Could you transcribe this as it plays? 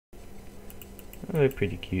Oh, they're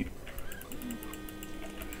pretty cute.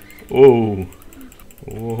 Whoa!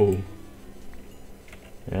 Whoa!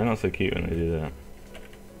 Yeah, not so cute when they do that.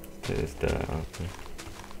 Let's take this dirt out there.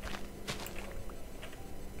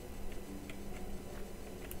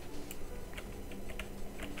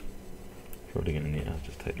 Probably gonna need. I'll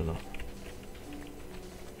just take the lot.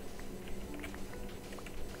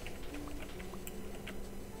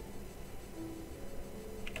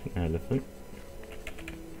 Elephant.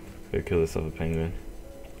 Go kill this other penguin.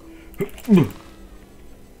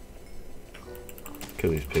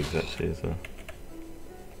 Kill these pigs actually as well.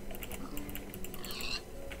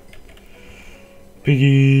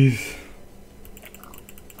 Piggies!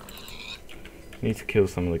 Need to kill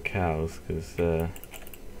some of the cows because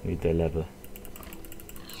need their leather.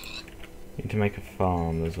 Need to make a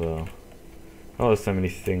farm as well. Oh, there's so many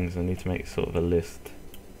things. I need to make sort of a list.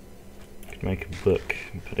 Could make a book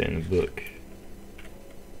and put it in a book.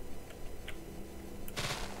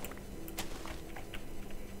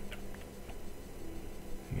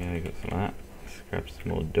 Yeah, I got some of that. Let's grab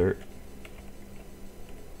some more dirt.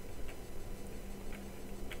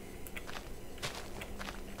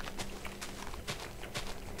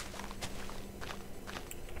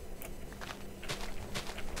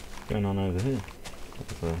 What's going on over here?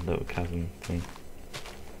 There's a little chasm thing.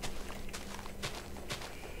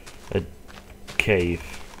 A cave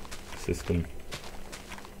system.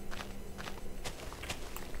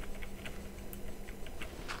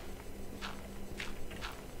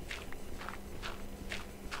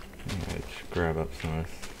 Alright, just grab up some of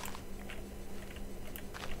this.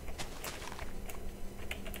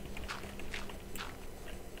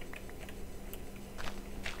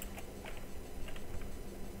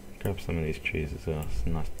 Grab some of these trees as well,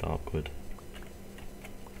 some nice dark wood.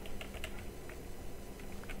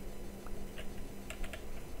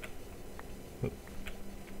 Oop.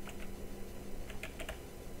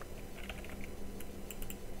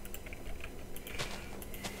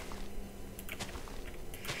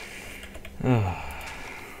 Oh.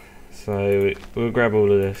 So we'll grab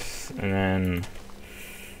all of this and then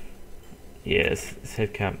yeah, let's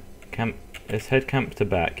head camp. Let's head camp to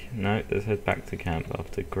back. No, let's head back to camp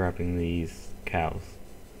after grabbing these cows.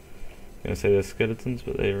 I'm gonna say they're skeletons,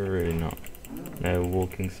 but they were really not. They were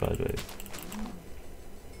walking sideways.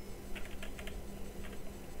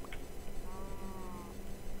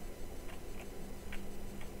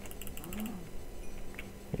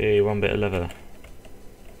 Hey, one bit of leather.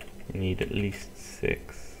 You need at least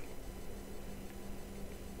 6.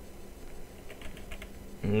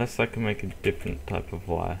 Unless I can make a different type of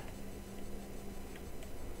wire.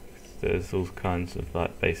 There's all kinds of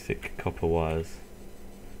like basic copper wires.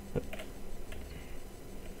 But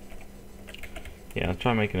yeah, I'll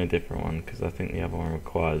try making a different one because I think the other one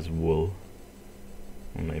requires wool.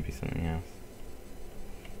 Or maybe something else.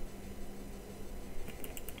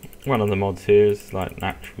 One of the mods here is like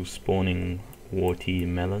natural spawning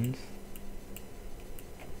watermelons.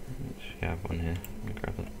 Should have one here. I'll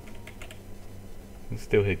grab it. I can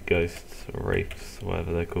still hear ghosts or wraiths or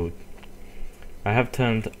whatever they're called. I have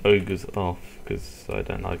turned ogres off because I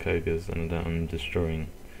don't like ogres and I'm destroying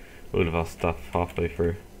all of our stuff halfway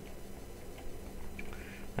through.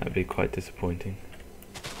 That would be quite disappointing.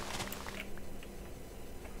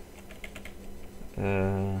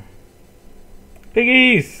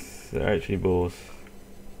 Piggies! They're actually boars,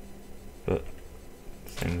 but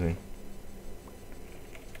same thing.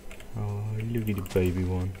 Oh, look at the baby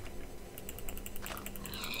one.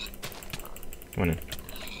 Come on in.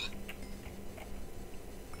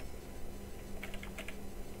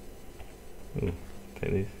 Ooh,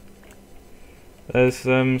 take these. There's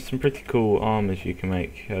some pretty cool armors you can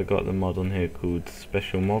make. I got the mod on here called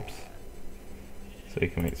Special Mobs, so you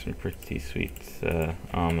can make some pretty sweet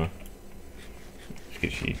armor. Which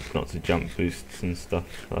gives you lots of jump boosts and stuff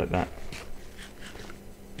like that.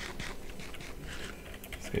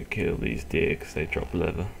 Let's go kill these deer because they drop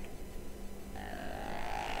leather.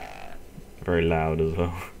 Very loud as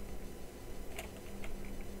well.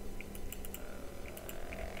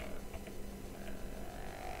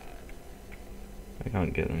 I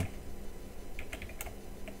can't get them.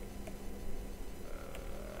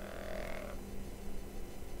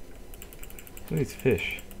 Look at these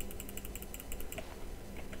fish.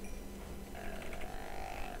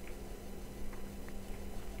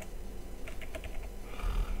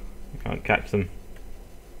 I can't catch them.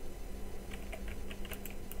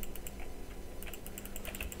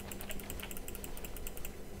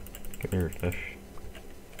 Come here, fish.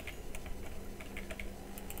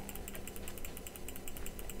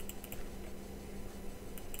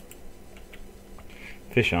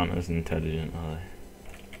 Fish aren't as intelligent, are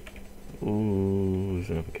they? Ooh.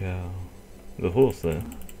 another cow. The horse there.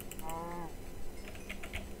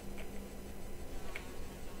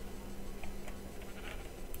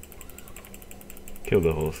 Kill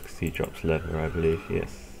the horse because he drops leather, I believe,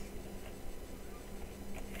 yes.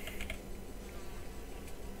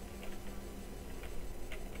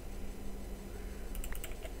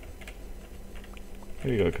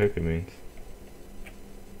 Here we got cocoa beans.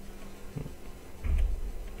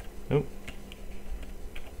 Oh. Look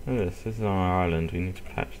at this, this is on our island, we need to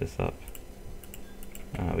patch this up.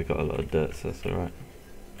 Ah, we got a lot of dirt, so that's alright.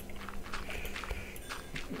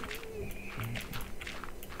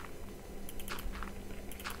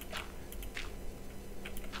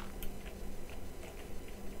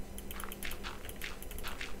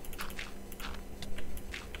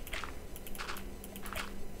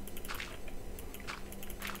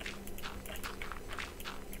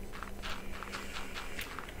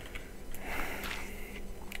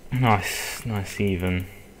 Nice even.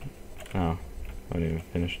 Oh, I haven't even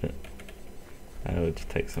finished it. We'll just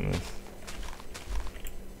take some of this.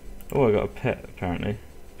 Oh, I got a pet apparently.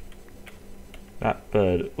 That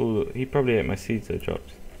bird, oh, he probably ate my seeds I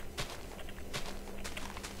dropped.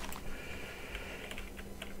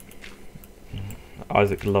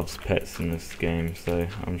 Isaac loves pets in this game, so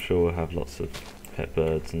I'm sure we'll have lots of pet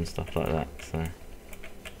birds and stuff like that, so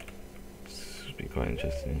this should be quite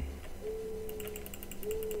interesting.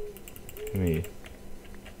 Come here.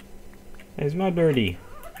 There's my birdie.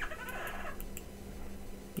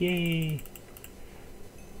 Yay!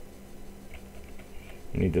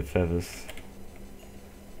 Need the feathers.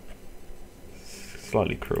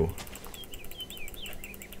 Slightly cruel.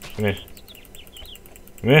 Come here.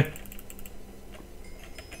 Come here!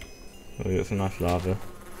 Oh, we got some nice lava.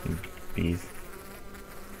 Some bees.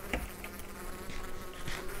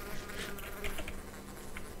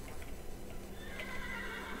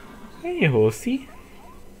 Hey, horsey.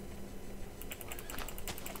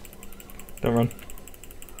 Don't run.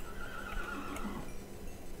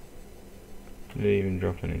 Did it even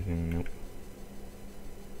drop anything? Nope.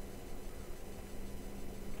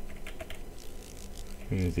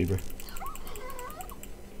 Give me a zebra.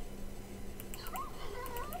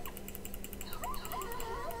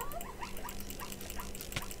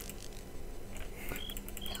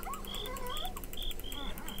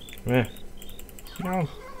 Where? No.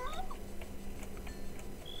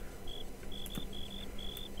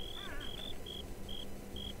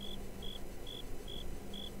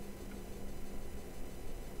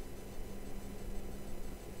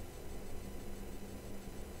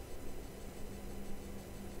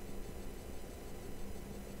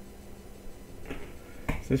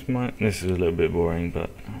 This is a little bit boring, but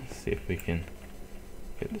let's see if we can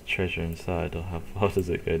get the treasure inside, or how far does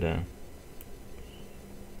it go down?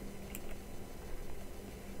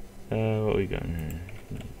 What are we got in here?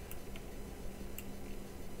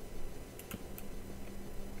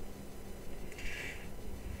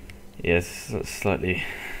 Yes, that's slightly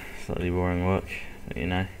boring work, but you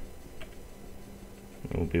know,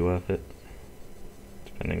 it will be worth it,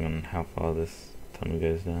 depending on how far this tunnel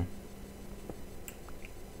goes down.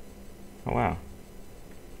 Oh wow.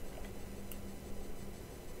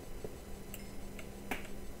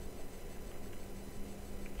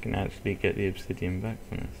 Can actually get the obsidian back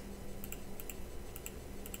from this.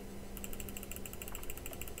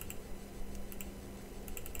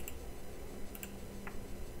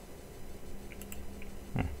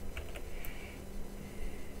 Huh.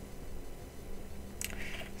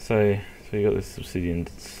 So we got this obsidian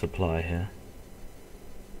supply here,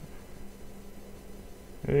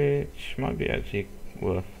 which might be actually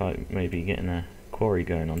worth like maybe getting a quarry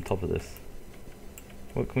going on top of this.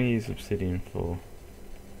 What can we use obsidian for?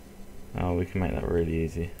 Oh, we can make that really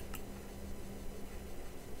easy.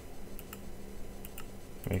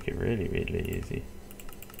 Make it really easy.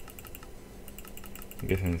 I'm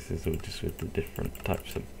guessing this is all just with the different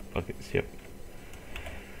types of buckets. Yep.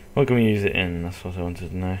 What can we use it in? That's what I wanted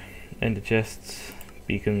to know. Ender chests,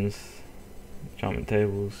 beacons, enchantment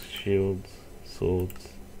tables, shields, swords,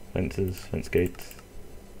 fences, fence gates,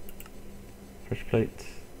 fresh plates,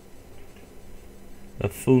 a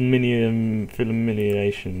fulmination,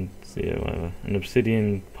 yeah, whatever, and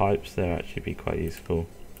obsidian pipes. They'll actually be quite useful.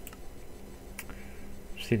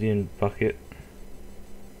 Obsidian bucket,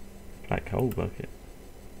 black hole bucket,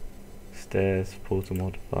 stairs, portal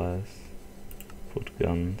modifiers, portal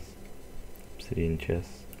guns, obsidian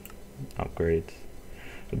chests, upgrades,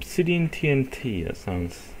 obsidian TNT. That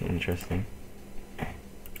sounds interesting.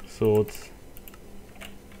 Swords.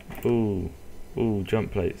 Ooh,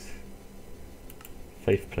 jump plates.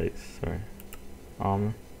 Faith plates, sorry.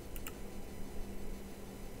 Armor.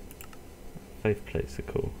 Faith plates are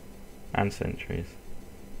cool. And sentries.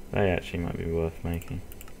 They actually might be worth making.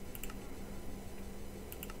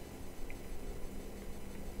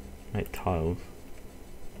 Make tiles.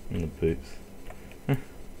 And the boots.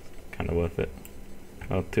 Kinda worth it.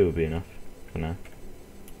 Well, 2 will be enough for now.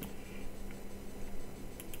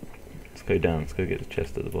 Let's go down, let's go get the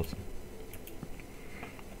chest at the bottom.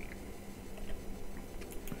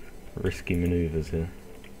 Risky manoeuvres here.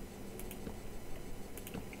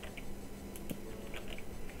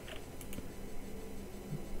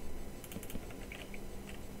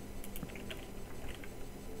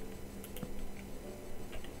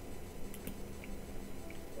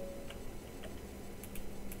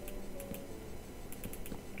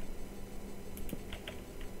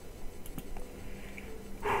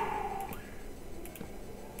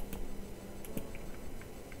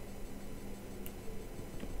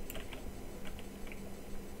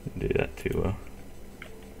 Do that too well.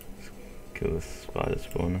 Let's kill this spider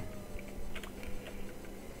spawner.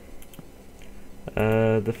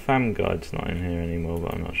 The fam guide's not in here anymore,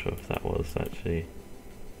 but I'm not sure if that was actually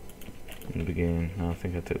in the beginning. No, I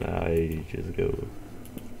think I took that out ages ago.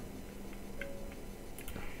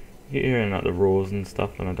 You keep hearing like the roars and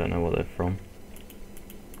stuff, and I don't know what they're from.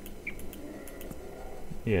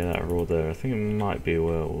 Yeah, that roar there. I think it might be a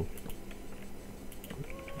werewolf.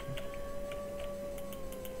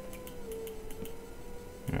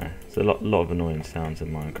 There's a lot of annoying sounds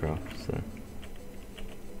in Minecraft, so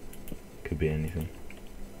could be anything.